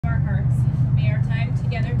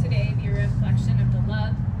reflection of the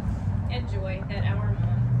love and joy that our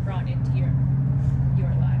mom brought into your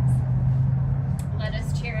lives. Let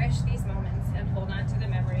us cherish these moments and hold on to the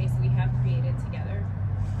memories we have created together.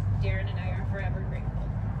 Darren and I are forever grateful.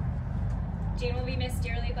 Jeanne will be missed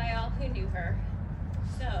dearly by all who knew her.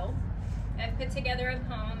 So, I've put together a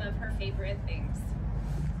poem of her favorite things.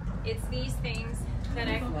 It's these things that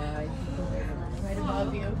I... Right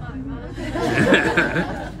above you.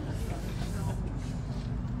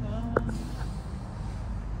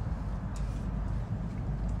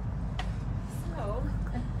 So,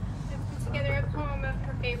 I've put together a poem of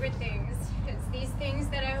her favorite things. It's these things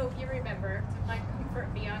that I hope you remember to find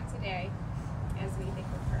comfort beyond today as we think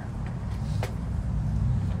of her.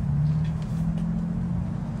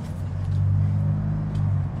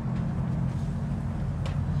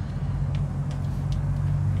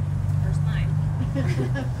 First line.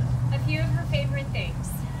 A few of her favorite things.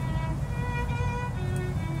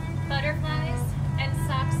 Butterflies and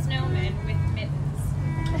sock snowmen with mittens.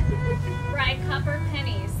 Bright copper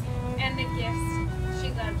pennies and the gifts she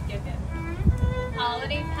loved giving.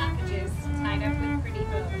 Holiday packages tied up with pretty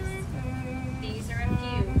bows. These are a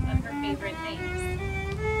few of her favorite things.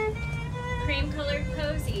 Cream-colored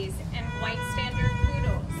posies and white standard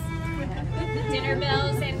poodles. Dinner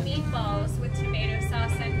bells and meatballs with tomato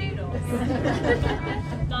sauce and noodles.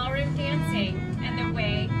 Ballroom dancing and the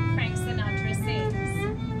way Frank Sinatra sings.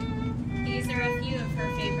 These are a few of her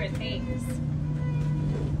favorite things.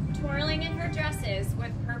 Twirling in her dresses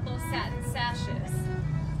with purple satin sashes.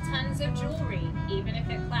 Tons of jewelry, even if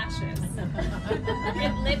it clashes.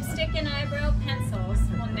 Red lipstick and eyebrow pencils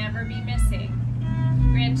will never be missing.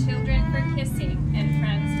 Grandchildren for kissing and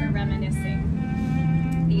friends for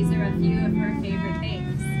reminiscing. These are a few of her favorite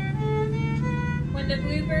things. When the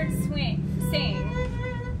bluebirds sing,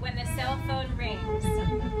 when the cell phone rings,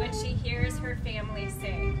 when she hears her family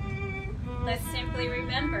sing. Let's simply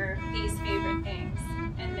remember these favorite things,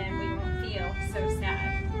 and then we won't feel so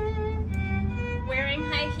sad. Wearing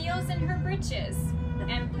high heels in her britches,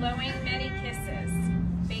 and blowing many kisses,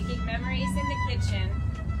 baking memories in the kitchen,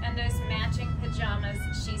 and those matching pajamas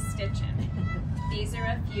she's stitching. These are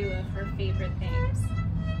a few of her favorite things.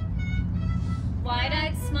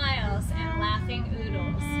 Wide-eyed smiles and laughing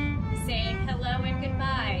oodles, saying hello and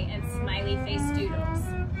goodbye and smiley face doodles.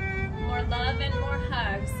 More love and more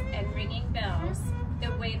hugs and ringing bells,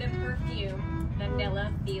 the way the perfume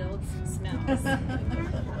vanilla fields smells.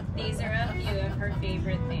 These are a few of her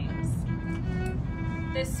favorite things.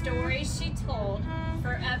 The stories she told,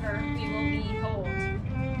 forever we will behold.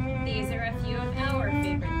 These are a few of our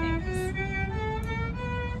favorite things.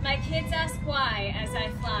 My kids ask why as I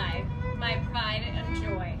fly, my pride and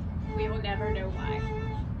joy, we will never know why.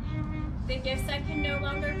 The gifts I can no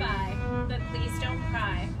longer buy, but please don't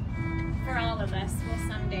cry, for all of us will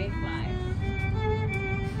someday fly.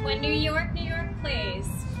 When New York plays,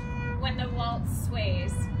 when the waltz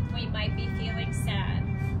sways, we might be feeling sad.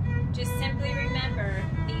 Just simply remember